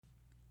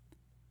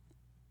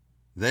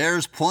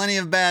There's plenty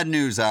of bad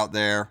news out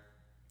there.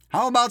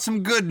 How about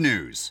some good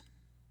news?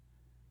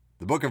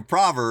 The book of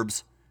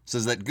Proverbs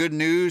says that good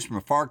news from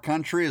a far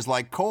country is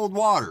like cold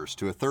waters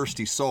to a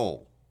thirsty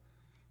soul.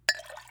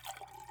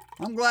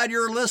 I'm glad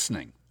you're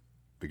listening,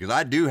 because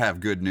I do have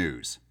good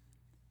news.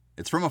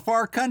 It's from a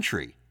far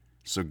country,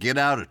 so get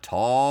out a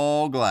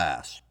tall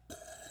glass.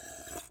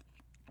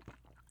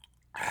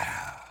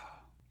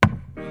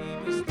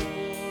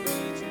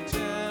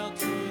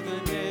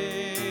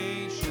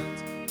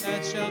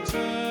 Shall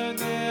turn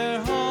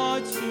their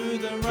hearts to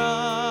the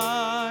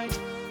right,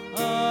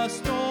 a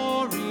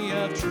story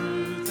of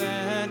truth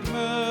and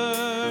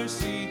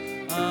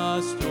mercy,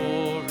 a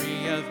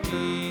story of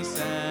peace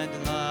and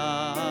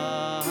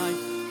light,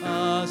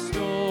 a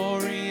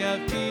story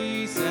of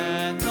peace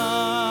and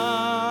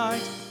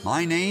light.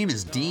 My name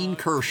is Dean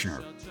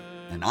Kirshner,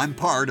 and I'm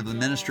part of the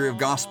ministry of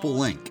Gospel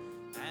Link.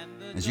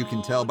 As you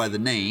can tell by the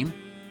name,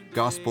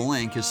 Gospel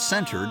Link is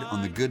centered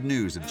on the good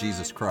news of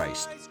Jesus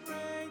Christ.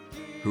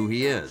 Who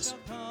he is,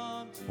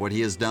 what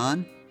he has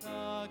done,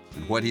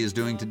 and what he is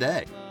doing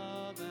today.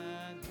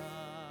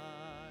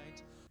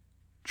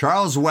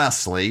 Charles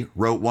Wesley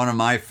wrote one of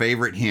my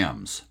favorite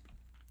hymns.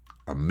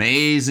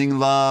 Amazing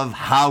love,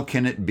 how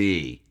can it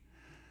be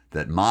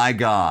that my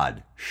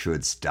God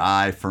shouldst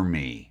die for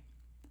me?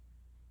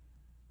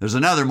 There's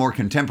another more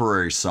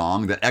contemporary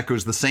song that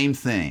echoes the same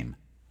theme.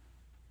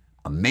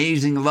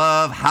 Amazing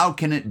love, how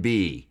can it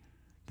be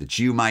that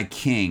you, my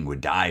King, would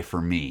die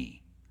for me?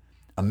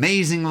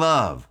 Amazing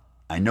love,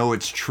 I know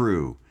it's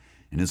true,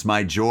 and it's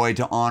my joy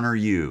to honor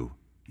you.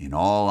 In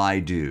all I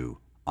do,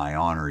 I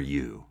honor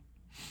you.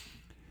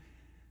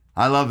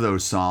 I love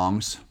those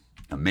songs.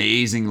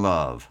 Amazing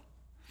love.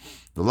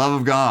 The love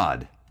of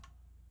God.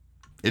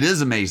 It is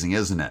amazing,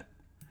 isn't it?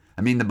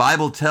 I mean, the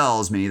Bible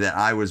tells me that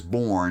I was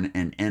born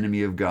an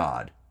enemy of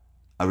God.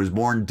 I was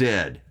born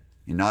dead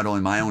in not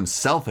only my own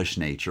selfish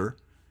nature,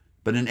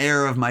 but an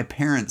heir of my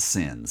parents'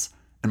 sins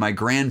and my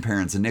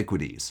grandparents'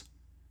 iniquities.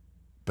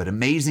 But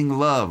amazing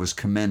love was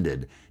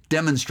commended,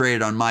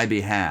 demonstrated on my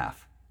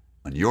behalf,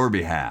 on your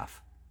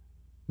behalf.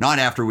 Not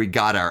after we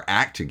got our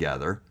act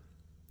together,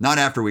 not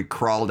after we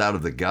crawled out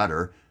of the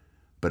gutter,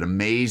 but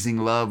amazing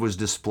love was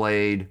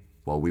displayed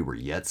while we were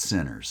yet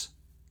sinners.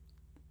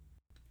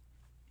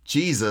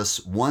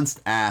 Jesus once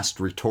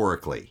asked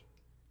rhetorically,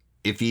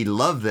 "If ye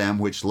love them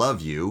which love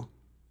you,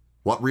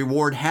 what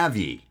reward have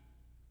ye?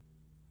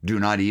 Do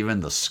not even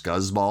the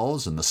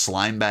scuzzballs and the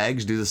slime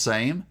bags do the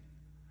same?"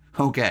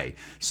 Okay,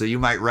 so you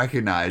might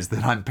recognize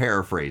that I'm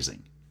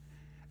paraphrasing.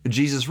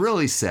 Jesus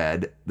really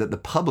said that the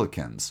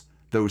publicans,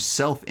 those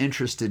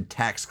self-interested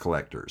tax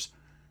collectors,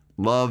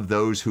 love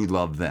those who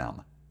love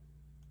them.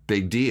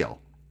 Big deal.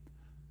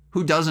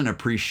 Who doesn't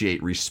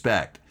appreciate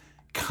respect,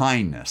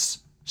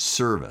 kindness,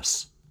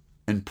 service,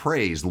 and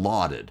praise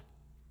lauded?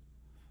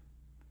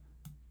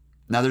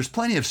 Now, there's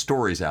plenty of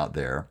stories out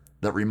there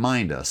that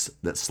remind us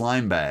that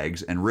slime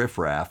bags and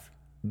riffraff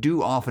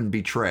do often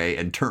betray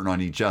and turn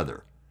on each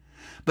other.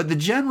 But the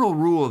general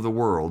rule of the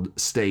world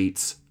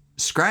states,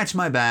 scratch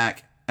my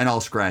back and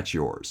I'll scratch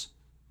yours.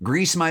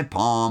 Grease my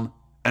palm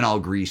and I'll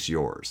grease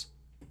yours.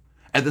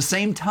 At the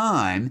same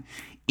time,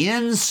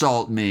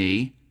 insult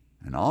me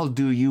and I'll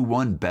do you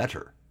one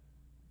better.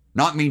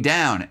 Knock me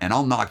down and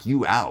I'll knock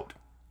you out.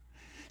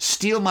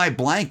 Steal my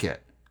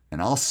blanket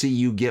and I'll see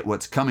you get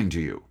what's coming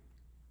to you.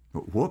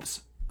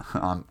 Whoops,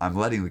 I'm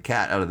letting the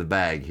cat out of the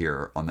bag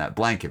here on that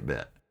blanket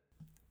bit.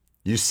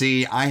 You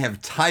see, I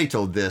have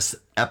titled this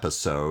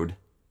episode,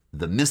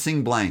 The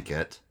Missing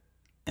Blanket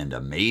and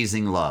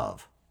Amazing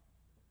Love.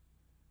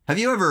 Have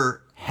you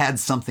ever had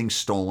something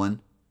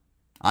stolen?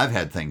 I've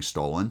had things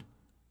stolen.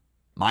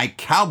 My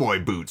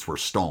cowboy boots were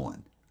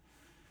stolen.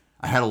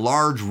 I had a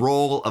large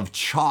roll of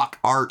chalk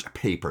art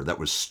paper that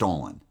was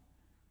stolen.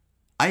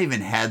 I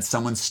even had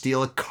someone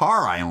steal a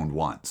car I owned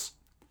once.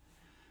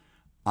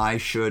 I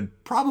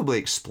should probably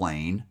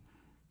explain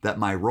that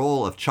my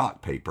roll of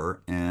chalk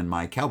paper and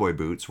my cowboy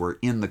boots were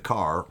in the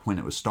car when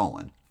it was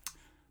stolen.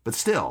 But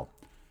still,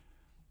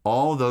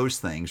 all those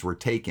things were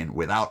taken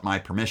without my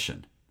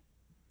permission.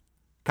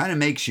 Kind of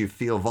makes you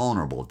feel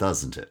vulnerable,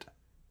 doesn't it?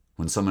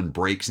 When someone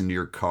breaks into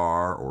your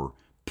car or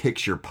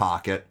picks your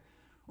pocket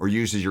or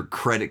uses your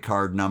credit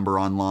card number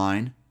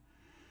online.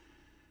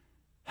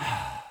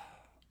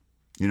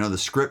 You know, the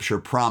scripture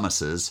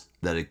promises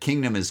that a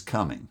kingdom is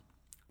coming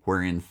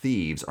wherein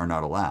thieves are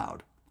not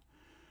allowed.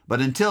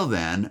 But until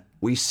then,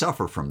 we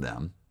suffer from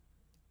them,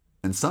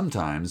 and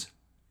sometimes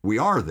we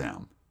are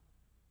them.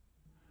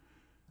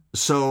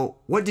 So,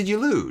 what did you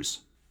lose?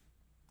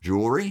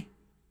 Jewelry?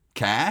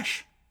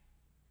 Cash?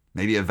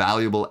 Maybe a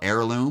valuable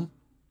heirloom?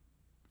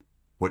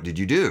 What did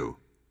you do?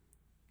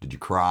 Did you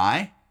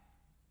cry?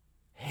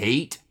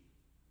 Hate?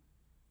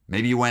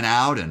 Maybe you went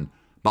out and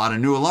bought a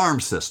new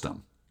alarm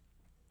system.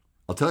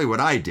 I'll tell you what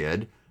I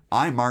did.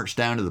 I marched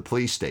down to the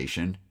police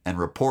station and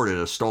reported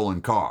a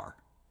stolen car.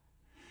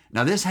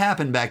 Now, this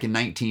happened back in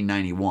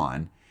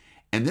 1991,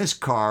 and this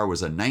car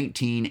was a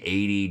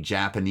 1980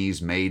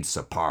 Japanese-made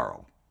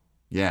Sapporo.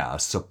 Yeah, a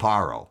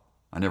Sapporo.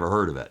 I never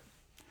heard of it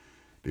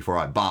before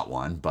I bought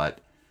one, but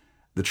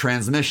The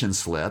transmission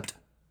slipped,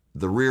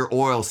 the rear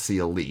oil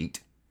seal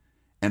leaked,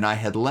 and I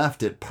had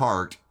left it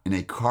parked in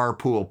a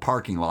carpool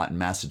parking lot in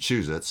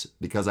Massachusetts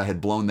because I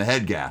had blown the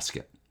head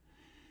gasket.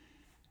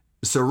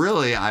 So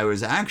really, I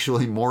was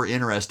actually more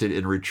interested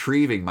in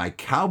retrieving my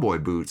cowboy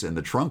boots in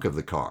the trunk of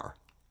the car,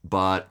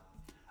 but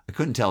I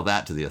couldn't tell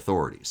that to the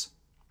authorities.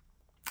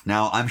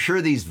 Now, I'm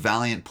sure these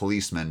valiant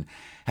policemen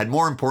had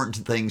more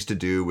important things to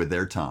do with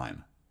their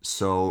time,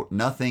 so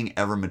nothing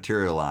ever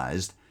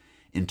materialized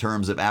in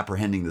terms of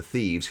apprehending the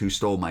thieves who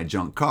stole my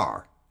junk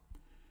car.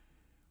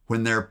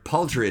 When their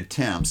paltry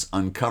attempts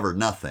uncovered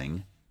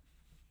nothing,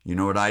 you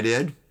know what I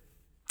did?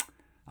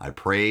 I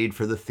prayed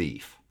for the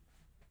thief.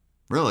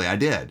 Really, I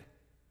did.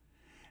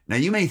 Now,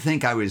 you may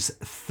think I was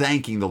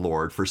thanking the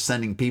Lord for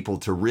sending people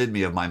to rid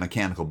me of my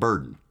mechanical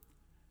burden,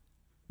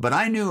 but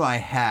I knew I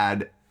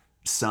had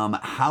some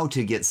how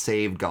to get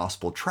saved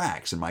gospel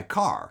tracts in my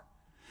car.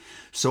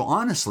 So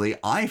honestly,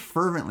 I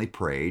fervently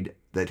prayed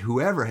that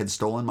whoever had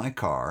stolen my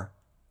car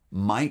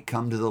might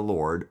come to the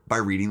Lord by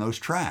reading those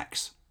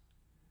tracts.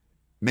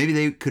 Maybe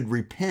they could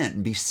repent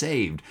and be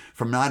saved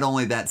from not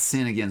only that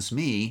sin against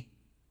me,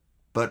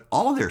 but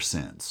all their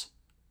sins.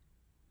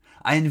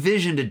 I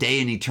envisioned a day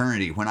in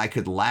eternity when I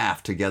could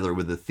laugh together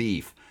with the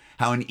thief,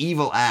 how an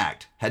evil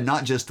act had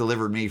not just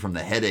delivered me from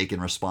the headache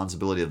and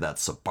responsibility of that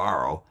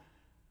Sbarro,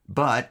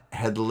 but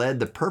had led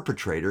the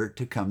perpetrator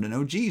to come to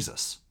know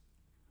Jesus.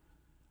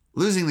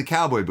 Losing the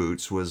cowboy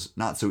boots was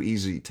not so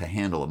easy to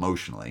handle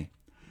emotionally,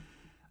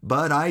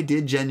 but I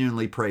did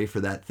genuinely pray for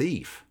that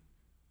thief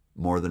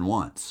more than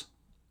once.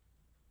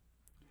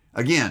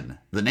 Again,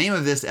 the name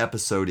of this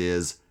episode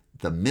is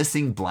The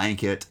Missing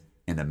Blanket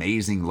and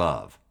Amazing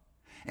Love,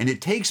 and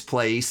it takes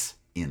place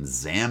in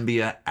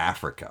Zambia,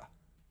 Africa.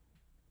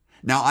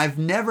 Now, I've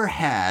never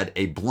had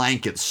a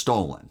blanket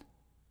stolen,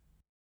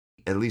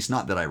 at least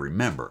not that I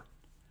remember.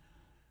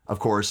 Of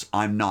course,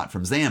 I'm not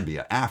from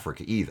Zambia,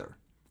 Africa either.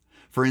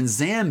 For in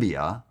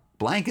Zambia,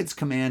 blankets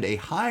command a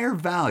higher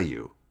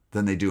value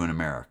than they do in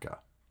America.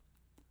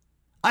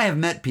 I have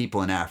met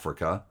people in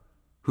Africa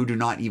who do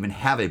not even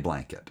have a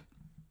blanket.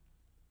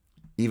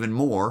 Even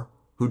more,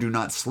 who do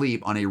not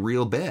sleep on a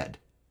real bed.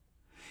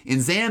 In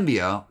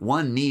Zambia,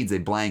 one needs a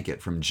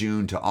blanket from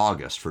June to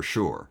August for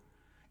sure.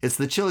 It's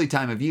the chilly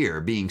time of year,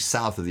 being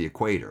south of the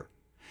equator.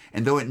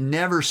 And though it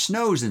never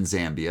snows in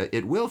Zambia,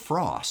 it will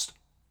frost.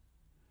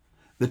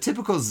 The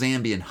typical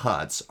Zambian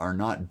huts are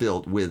not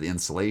built with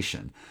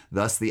insulation,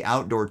 thus the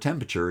outdoor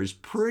temperature is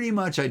pretty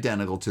much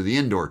identical to the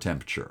indoor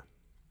temperature.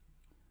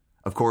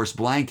 Of course,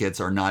 blankets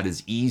are not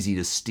as easy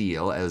to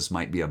steal as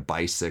might be a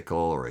bicycle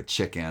or a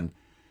chicken.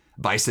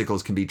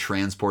 Bicycles can be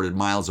transported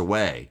miles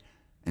away,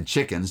 and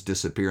chickens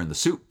disappear in the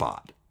soup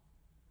pot.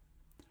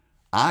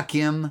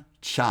 Akim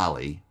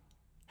Chali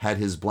had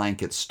his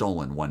blanket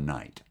stolen one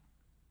night.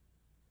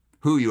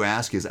 Who, you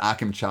ask, is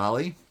Akim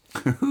Chali?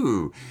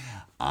 Who?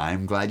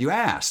 I'm glad you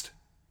asked.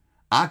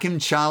 Akim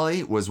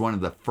Chali was one of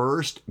the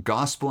first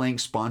Gospel Inc.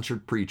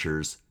 sponsored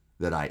preachers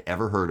that I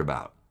ever heard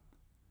about.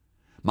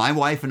 My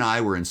wife and I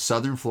were in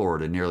southern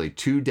Florida nearly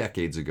 2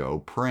 decades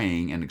ago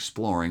praying and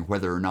exploring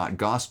whether or not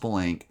Gospel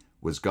Inc.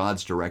 was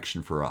God's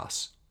direction for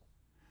us.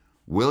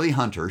 Willie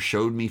Hunter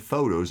showed me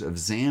photos of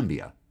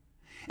Zambia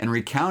and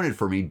recounted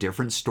for me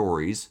different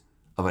stories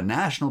of a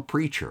national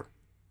preacher,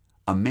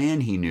 a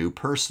man he knew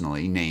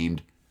personally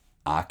named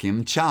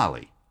Akim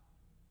Chali.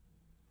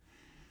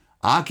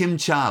 Akim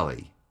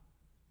Chali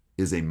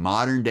is a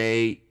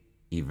modern-day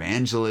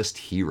evangelist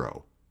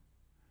hero.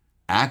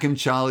 Akim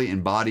Chali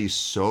embodies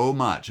so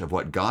much of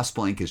what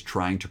Gospel Inc. is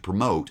trying to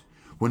promote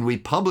when we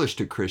publish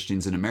to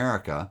Christians in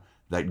America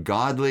that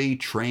godly,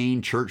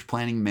 trained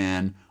church-planting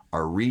men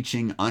are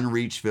reaching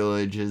unreached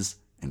villages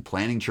and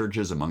planting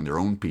churches among their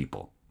own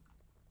people.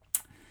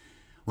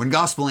 When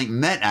Gospel Inc.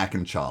 met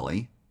Akim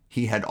Chali,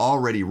 he had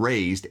already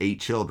raised 8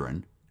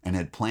 children and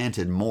had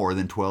planted more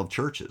than 12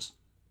 churches.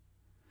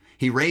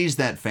 He raised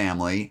that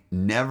family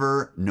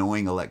never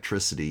knowing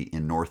electricity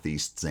in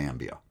northeast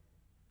Zambia.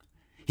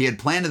 He had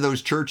planted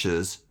those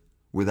churches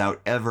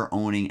without ever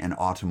owning an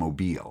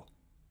automobile.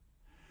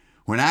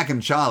 When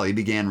Akim Chali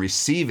began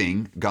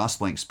receiving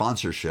Gospel Inc.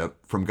 sponsorship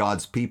from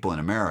God's people in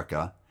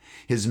America,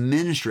 his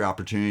ministry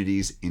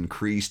opportunities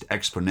increased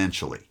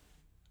exponentially.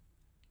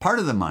 Part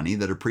of the money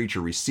that a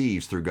preacher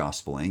receives through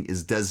Gospel Inc.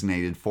 is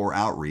designated for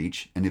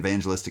outreach and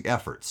evangelistic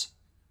efforts.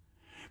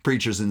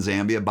 Preachers in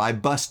Zambia buy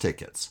bus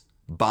tickets,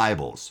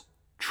 Bibles,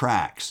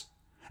 tracts,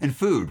 and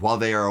food while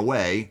they are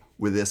away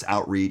with this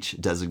outreach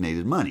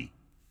designated money.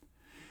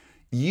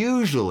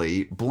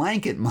 Usually,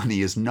 blanket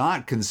money is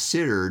not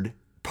considered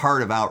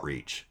part of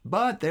outreach,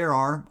 but there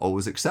are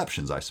always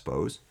exceptions, I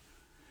suppose.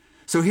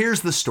 So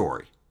here's the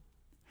story.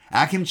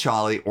 Akim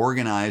Chali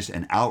organized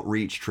an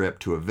outreach trip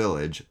to a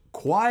village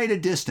quite a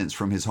distance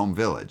from his home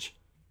village.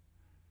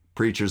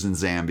 Preachers in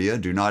Zambia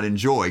do not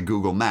enjoy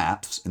Google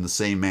Maps in the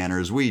same manner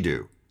as we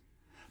do,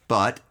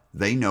 but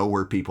they know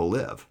where people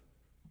live.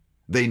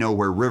 They know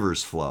where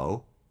rivers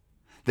flow.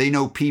 They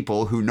know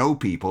people who know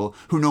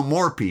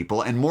more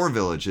people and more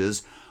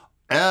villages,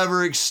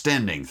 ever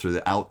extending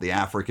throughout the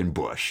African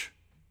bush.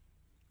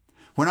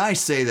 When I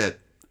say that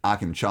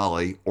Achim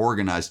Chali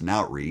organized an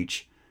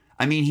outreach,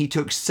 I mean he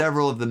took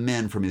several of the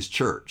men from his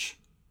church,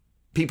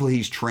 people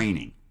he's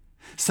training,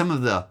 some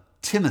of the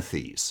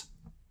Timothys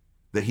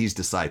that he's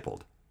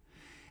discipled,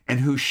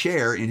 and who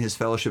share in his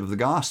fellowship of the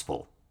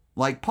gospel,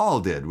 like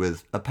Paul did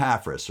with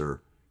Epaphras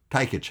or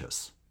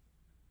Tychicus.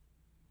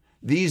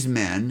 These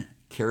men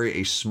carry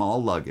a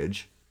small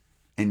luggage,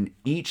 and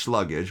each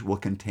luggage will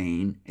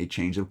contain a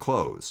change of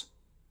clothes,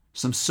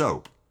 some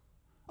soap,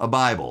 a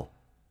Bible,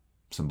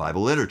 some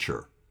Bible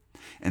literature,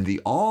 and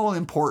the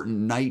all-important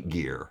night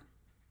gear,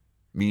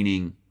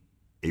 meaning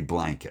a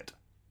blanket.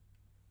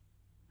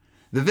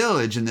 The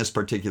village in this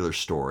particular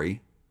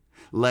story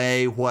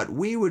lay what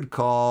we would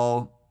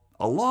call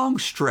a long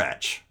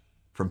stretch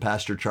from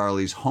Pastor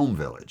Charlie's home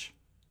village.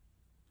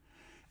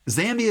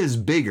 Zambia is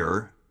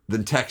bigger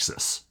than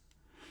Texas,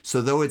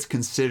 so though it's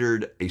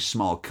considered a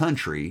small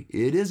country,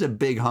 it is a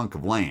big hunk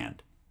of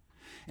land.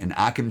 And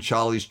Achim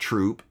Chali's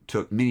troop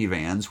took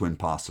minivans when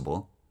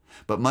possible,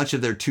 but much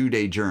of their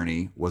 2-day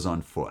journey was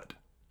on foot.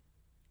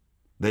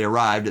 They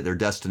arrived at their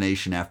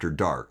destination after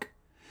dark,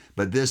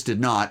 but this did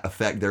not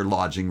affect their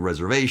lodging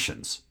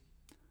reservations.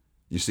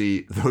 You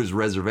see, those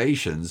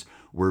reservations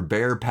were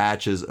bare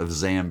patches of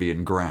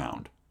Zambian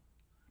ground.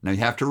 Now you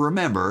have to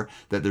remember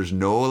that there's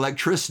no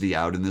electricity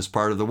out in this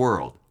part of the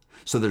world,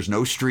 so there's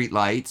no street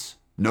lights,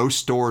 no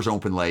stores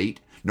open late,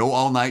 no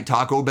all-night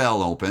Taco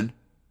Bell open,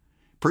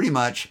 pretty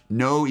much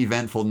no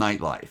eventful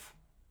nightlife.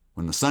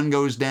 When the sun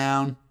goes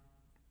down,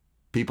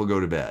 people go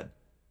to bed.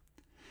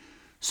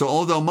 So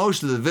although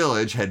most of the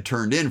village had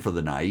turned in for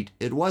the night,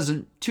 it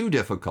wasn't too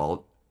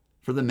difficult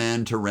for the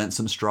men to rent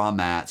some straw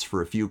mats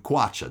for a few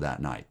kwacha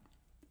that night.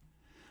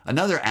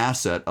 Another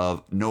asset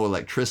of no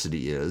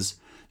electricity is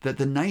that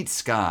the night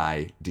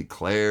sky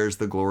declares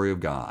the glory of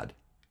God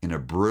in a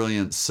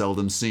brilliance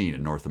seldom seen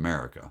in North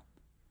America.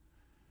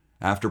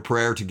 After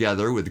prayer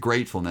together with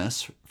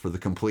gratefulness for the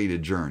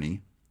completed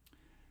journey,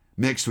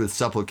 mixed with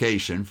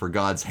supplication for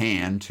God's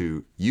hand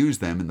to use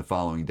them in the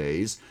following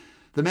days,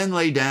 the men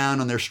lay down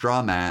on their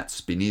straw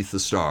mats beneath the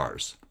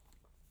stars.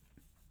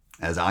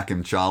 As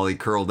Achim Chali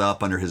curled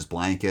up under his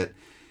blanket,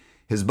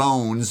 his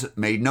bones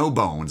made no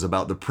bones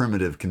about the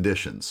primitive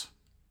conditions.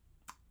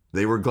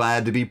 They were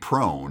glad to be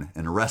prone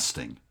and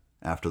resting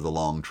after the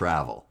long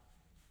travel.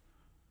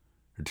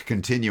 To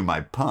continue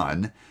my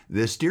pun,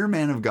 this dear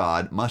man of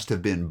God must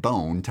have been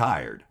bone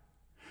tired,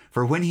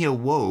 for when he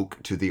awoke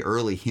to the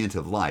early hint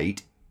of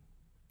light,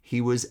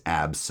 he was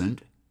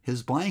absent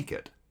his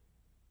blanket.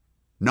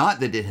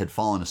 Not that it had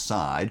fallen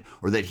aside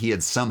or that he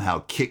had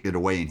somehow kicked it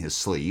away in his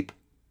sleep.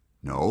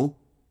 No,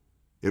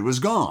 it was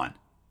gone.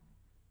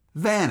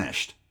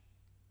 Vanished.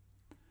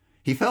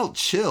 He felt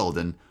chilled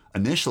and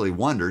initially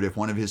wondered if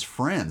one of his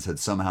friends had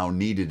somehow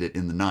needed it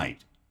in the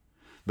night.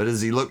 But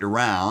as he looked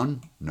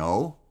around,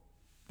 no,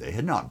 they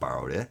had not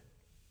borrowed it.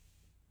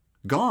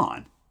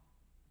 Gone.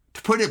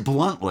 To put it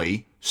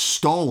bluntly,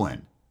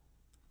 stolen.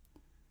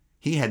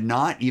 He had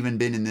not even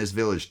been in this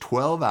village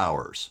 12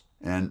 hours,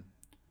 and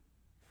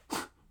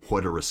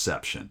what a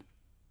reception.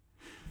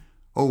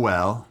 Oh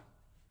well,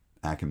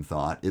 Achim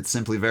thought, it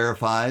simply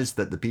verifies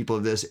that the people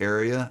of this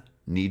area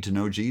need to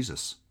know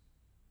Jesus.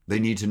 They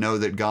need to know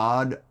that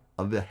God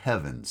of the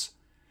heavens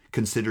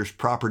considers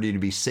property to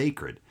be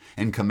sacred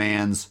and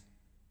commands,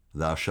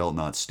 "Thou shalt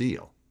not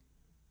steal."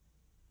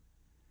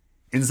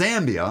 In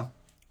Zambia,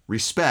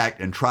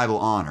 respect and tribal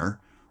honor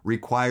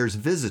requires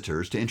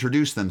visitors to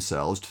introduce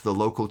themselves to the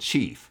local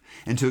chief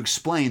and to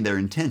explain their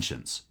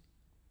intentions.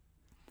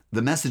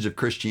 The message of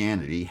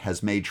Christianity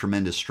has made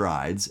tremendous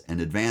strides and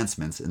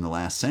advancements in the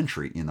last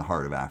century in the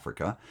heart of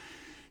Africa.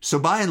 So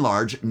by and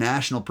large,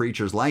 national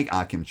preachers like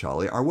Achim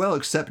Chali are well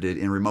accepted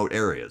in remote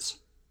areas.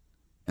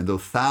 And though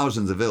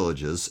thousands of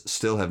villages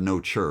still have no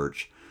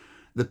church,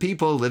 the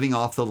people living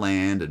off the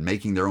land and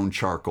making their own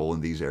charcoal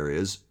in these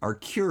areas are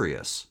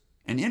curious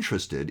and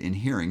interested in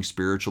hearing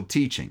spiritual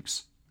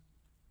teachings.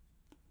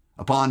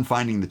 Upon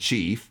finding the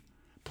chief,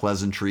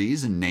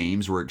 pleasantries and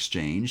names were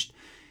exchanged,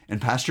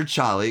 and Pastor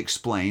Chali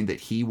explained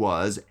that he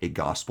was a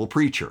gospel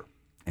preacher,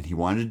 and he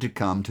wanted to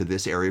come to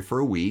this area for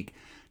a week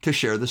to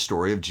share the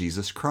story of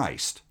Jesus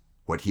Christ,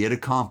 what he had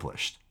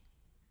accomplished.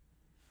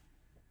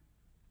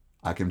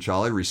 Achim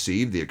Chali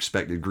received the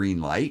expected green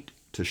light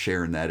to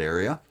share in that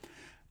area,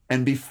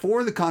 and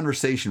before the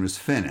conversation was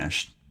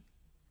finished,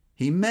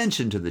 he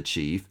mentioned to the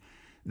chief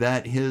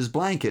that his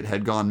blanket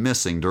had gone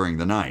missing during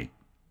the night.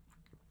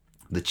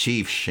 The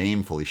chief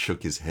shamefully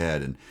shook his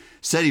head and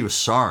said he was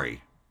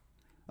sorry.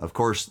 Of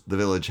course, the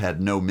village had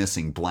no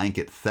missing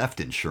blanket theft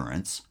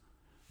insurance,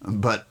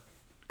 but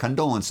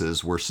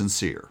condolences were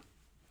sincere.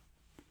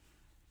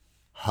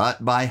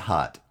 Hut by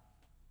hut,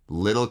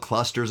 little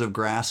clusters of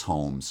grass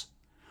homes,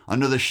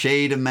 under the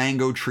shade of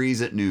mango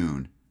trees at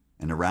noon,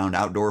 and around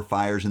outdoor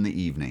fires in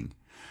the evening,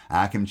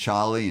 Achim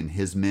Chali and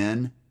his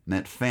men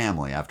met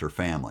family after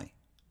family,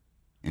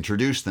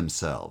 introduced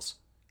themselves,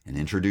 and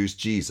introduced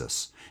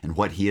Jesus and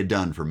what he had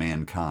done for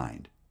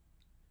mankind.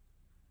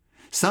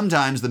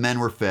 Sometimes the men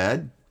were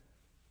fed,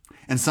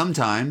 and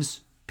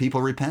sometimes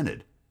people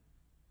repented.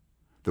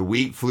 The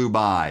week flew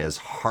by as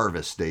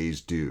harvest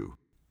days do,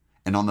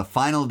 and on the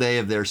final day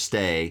of their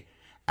stay,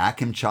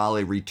 Achim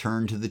Chali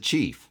returned to the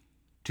chief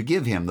to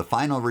give him the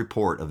final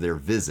report of their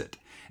visit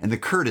and the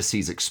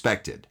courtesies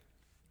expected.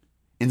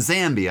 In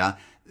Zambia,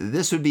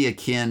 this would be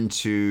akin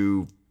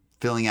to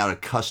filling out a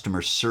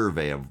customer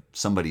survey of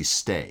somebody's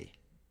stay.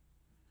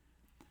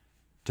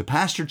 To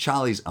Pastor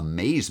Chali's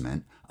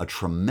amazement, a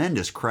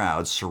tremendous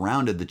crowd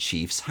surrounded the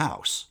chief's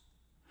house.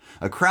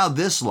 A crowd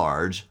this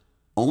large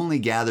only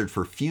gathered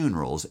for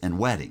funerals and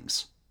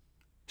weddings.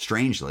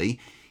 Strangely,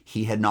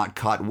 he had not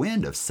caught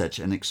wind of such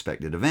an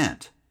expected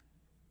event.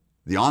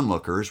 The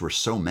onlookers were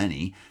so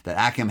many that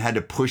Achim had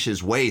to push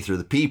his way through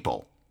the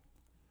people.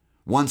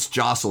 Once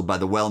jostled by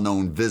the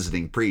well-known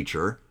visiting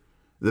preacher,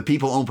 the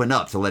people opened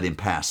up to let him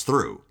pass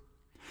through.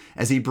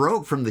 As he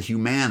broke from the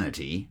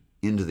humanity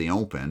into the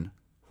open,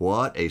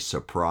 what a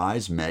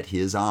surprise met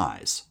his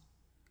eyes.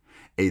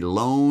 A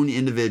lone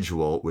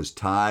individual was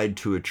tied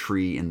to a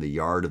tree in the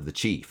yard of the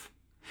chief,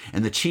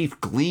 and the chief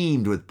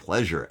gleamed with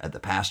pleasure at the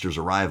pastor's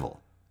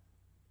arrival.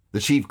 The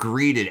chief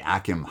greeted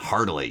Achim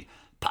heartily.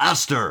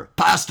 "Pastor,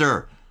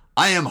 Pastor,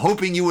 I am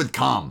hoping you would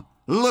come.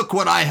 Look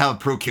what I have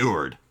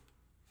procured."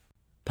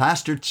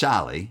 Pastor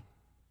Chali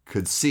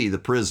could see the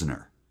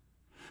prisoner,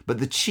 but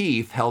the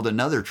chief held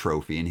another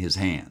trophy in his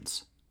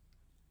hands.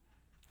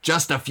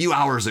 "Just a few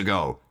hours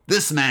ago,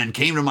 this man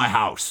came to my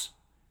house.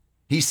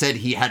 He said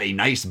he had a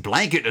nice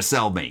blanket to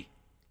sell me."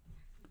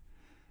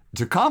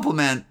 To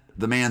compliment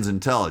the man's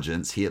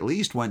intelligence, he at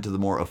least went to the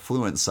more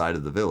affluent side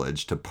of the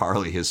village to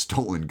parley his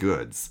stolen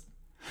goods.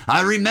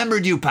 "I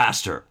remembered you,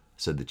 Pastor,"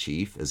 said the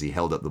chief as he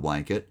held up the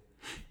blanket.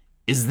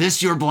 "Is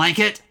this your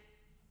blanket?"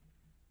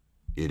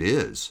 "It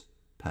is,"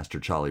 Pastor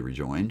Chali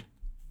rejoined.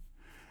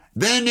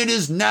 "Then it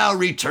is now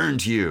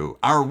returned to you,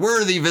 our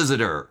worthy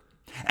visitor,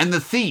 and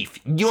the thief,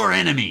 your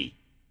enemy,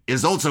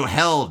 is also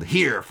held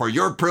here for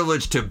your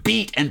privilege to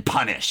beat and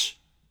punish."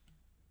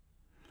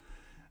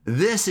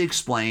 This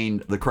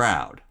explained the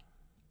crowd.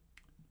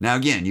 Now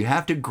again, you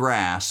have to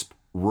grasp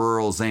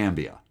rural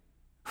Zambia.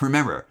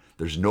 Remember,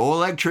 there's no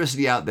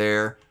electricity out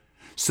there,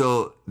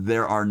 so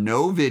there are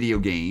no video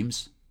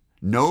games,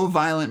 no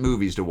violent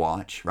movies to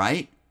watch,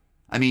 right?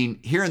 I mean,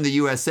 here in the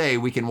USA,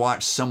 we can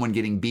watch someone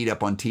getting beat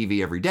up on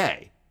TV every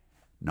day.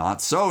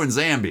 Not so in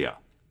Zambia.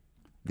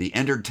 The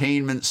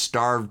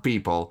entertainment-starved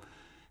people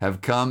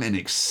have come in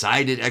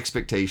excited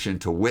expectation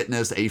to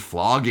witness a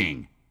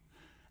flogging.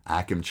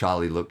 Achim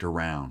Chali looked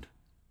around.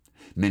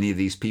 Many of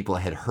these people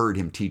had heard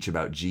him teach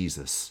about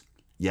Jesus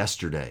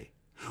yesterday,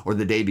 or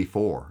the day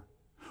before,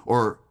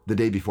 or the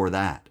day before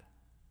that.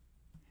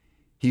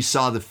 He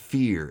saw the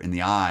fear in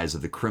the eyes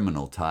of the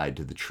criminal tied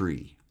to the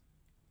tree.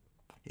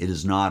 It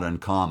is not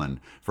uncommon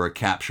for a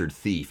captured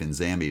thief in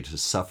Zambia to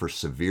suffer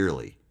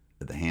severely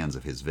at the hands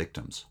of his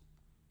victims.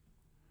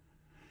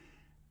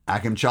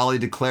 Achim Chali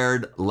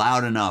declared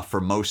loud enough for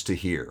most to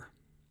hear,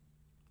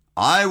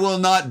 "I will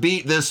not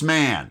beat this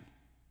man."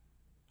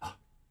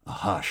 A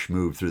hush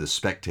moved through the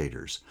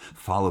spectators,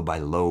 followed by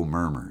low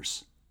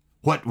murmurs.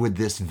 What would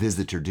this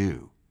visitor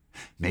do?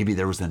 Maybe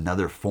there was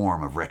another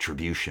form of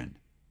retribution.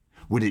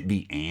 Would it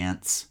be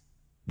ants?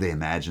 They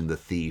imagined the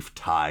thief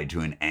tied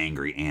to an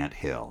angry ant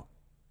hill.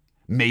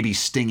 Maybe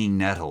stinging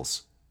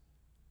nettles.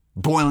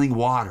 Boiling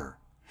water.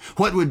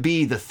 What would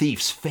be the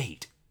thief's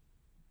fate?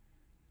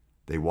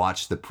 They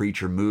watched the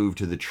preacher move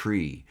to the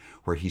tree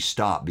where he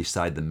stopped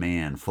beside the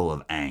man full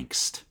of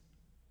angst.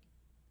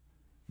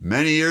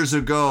 "Many years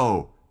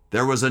ago,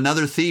 there was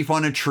another thief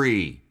on a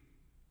tree,"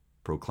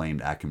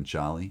 proclaimed Achim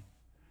Chali.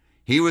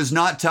 "He was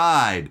not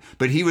tied,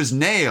 but he was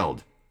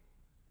nailed.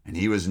 And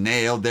he was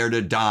nailed there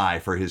to die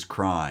for his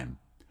crime.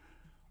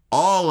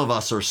 All of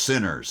us are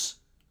sinners."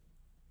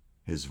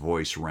 His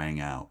voice rang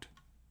out.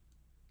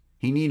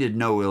 He needed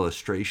no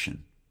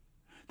illustration.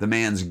 The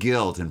man's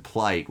guilt and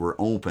plight were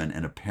open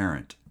and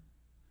apparent.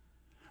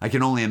 I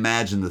can only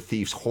imagine the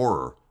thief's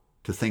horror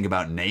to think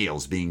about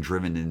nails being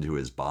driven into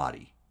his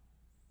body.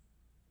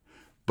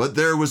 "But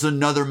there was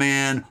another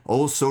man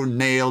also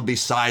nailed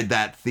beside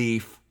that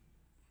thief.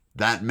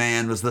 That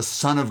man was the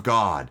Son of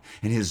God,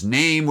 and his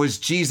name was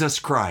Jesus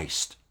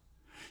Christ.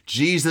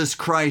 Jesus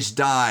Christ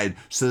died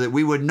so that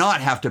we would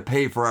not have to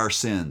pay for our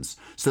sins,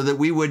 so that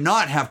we would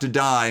not have to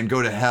die and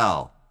go to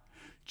hell.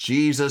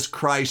 Jesus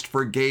Christ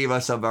forgave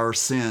us of our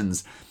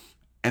sins,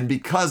 and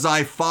because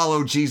I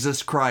follow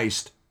Jesus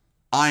Christ,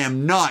 I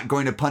am not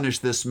going to punish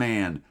this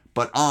man,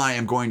 but I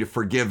am going to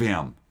forgive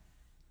him."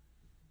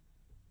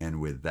 And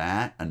with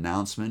that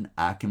announcement,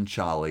 Achim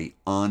Chali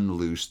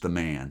unloosed the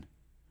man.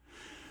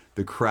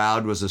 The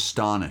crowd was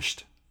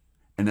astonished,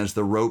 and as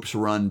the ropes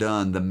were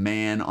undone, the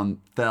man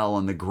fell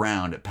on the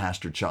ground at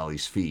Pastor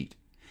Chali's feet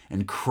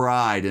and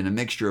cried in a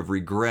mixture of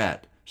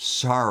regret,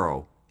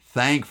 sorrow,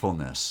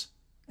 thankfulness,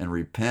 and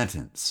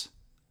repentance.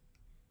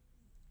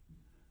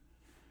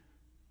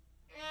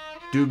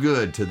 "Do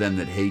good to them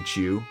that hate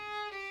you,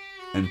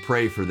 and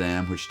pray for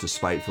them which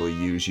despitefully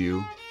use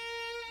you.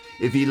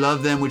 If ye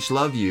love them which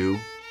love you,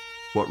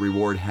 what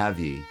reward have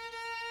ye?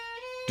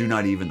 Do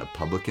not even the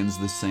publicans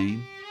the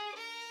same?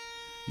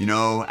 You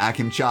know,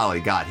 Akim Chali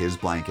got his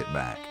blanket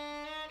back.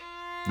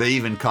 They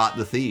even caught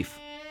the thief.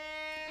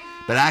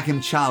 But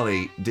Akim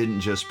Chali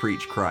didn't just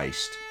preach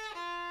Christ.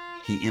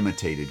 He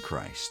imitated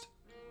Christ.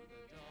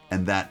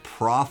 And that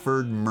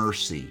proffered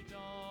mercy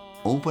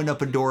opened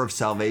up a door of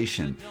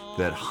salvation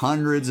that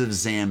hundreds of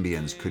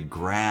Zambians could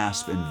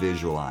grasp and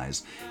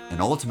visualize and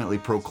ultimately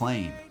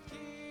proclaim.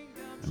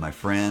 And my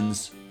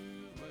friends,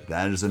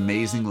 that is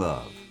amazing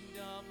love.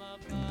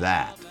 And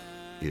that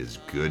is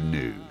good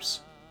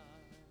news.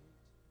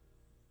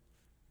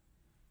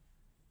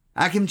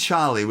 Akim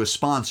Chali was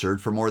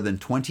sponsored for more than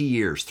 20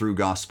 years through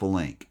Gospel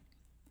Link.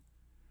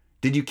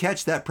 Did you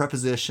catch that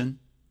preposition?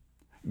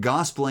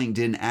 Gospel Link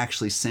didn't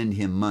actually send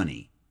him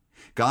money.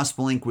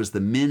 Gospel Link was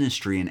the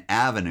ministry and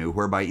avenue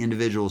whereby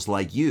individuals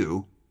like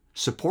you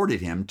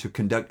supported him to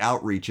conduct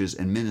outreaches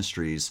and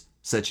ministries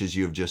such as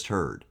you have just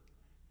heard.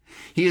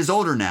 He is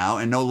older now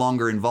and no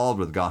longer involved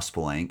with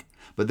Gospel Link,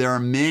 but there are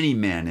many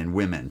men and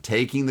women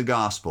taking the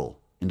gospel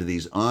into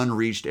these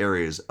unreached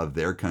areas of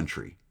their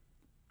country.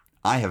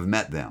 I have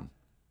met them.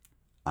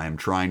 I am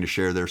trying to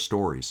share their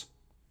stories.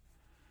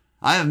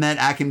 I have met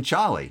Akim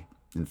Chali,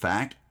 in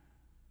fact,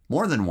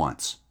 more than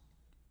once.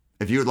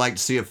 If you would like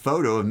to see a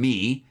photo of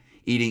me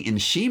eating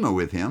nshima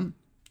with him,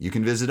 you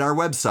can visit our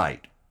website,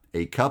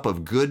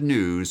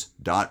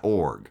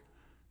 acupofgoodnews.org.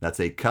 That's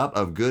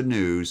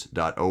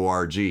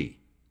acupofgoodnews.org.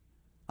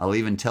 I'll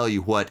even tell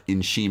you what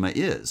nshima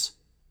is.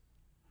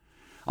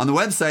 On the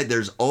website,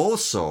 there's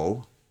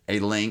also a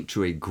link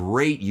to a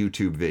great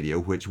YouTube video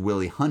which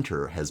Willie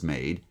Hunter has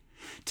made,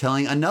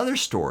 telling another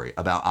story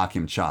about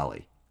Akim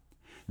Chali.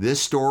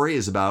 This story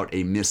is about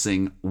a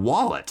missing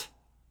wallet,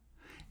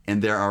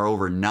 and there are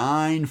over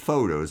 9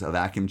 photos of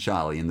Akim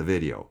Chali in the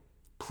video.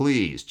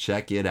 Please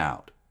check it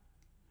out.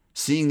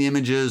 Seeing the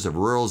images of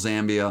rural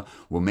Zambia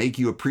will make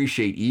you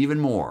appreciate even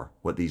more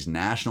what these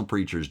national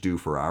preachers do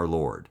for our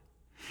Lord.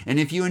 And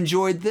if you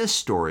enjoyed this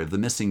story of the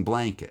missing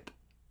blanket,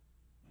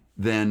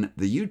 then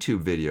the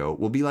YouTube video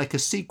will be like a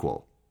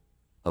sequel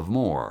of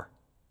more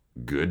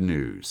good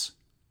news.